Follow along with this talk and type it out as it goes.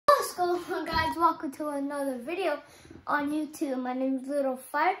Hello guys, welcome to another video on YouTube. My name is Little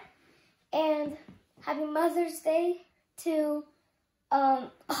Fire, and happy Mother's Day to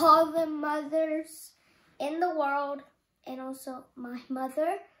all the mothers in the world, and also my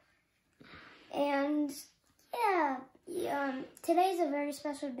mother. And today's a very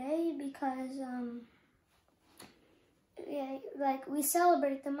special day because we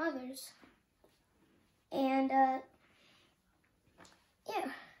celebrate the mothers, and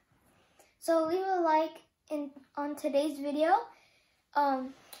so leave a like on today's video,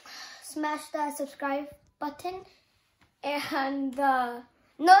 smash that subscribe button and the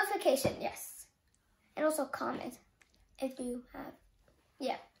notification, yes, and also comment if you have,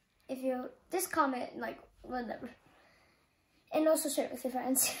 just comment like whatever, and also share it with your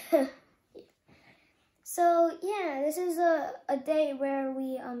friends. So this is a day where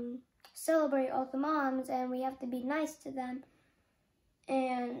we celebrate all the moms, and we have to be nice to them.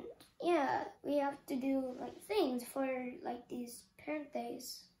 And we have to do like things for like these parent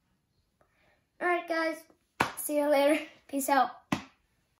days. Alright guys, see you later. Peace out.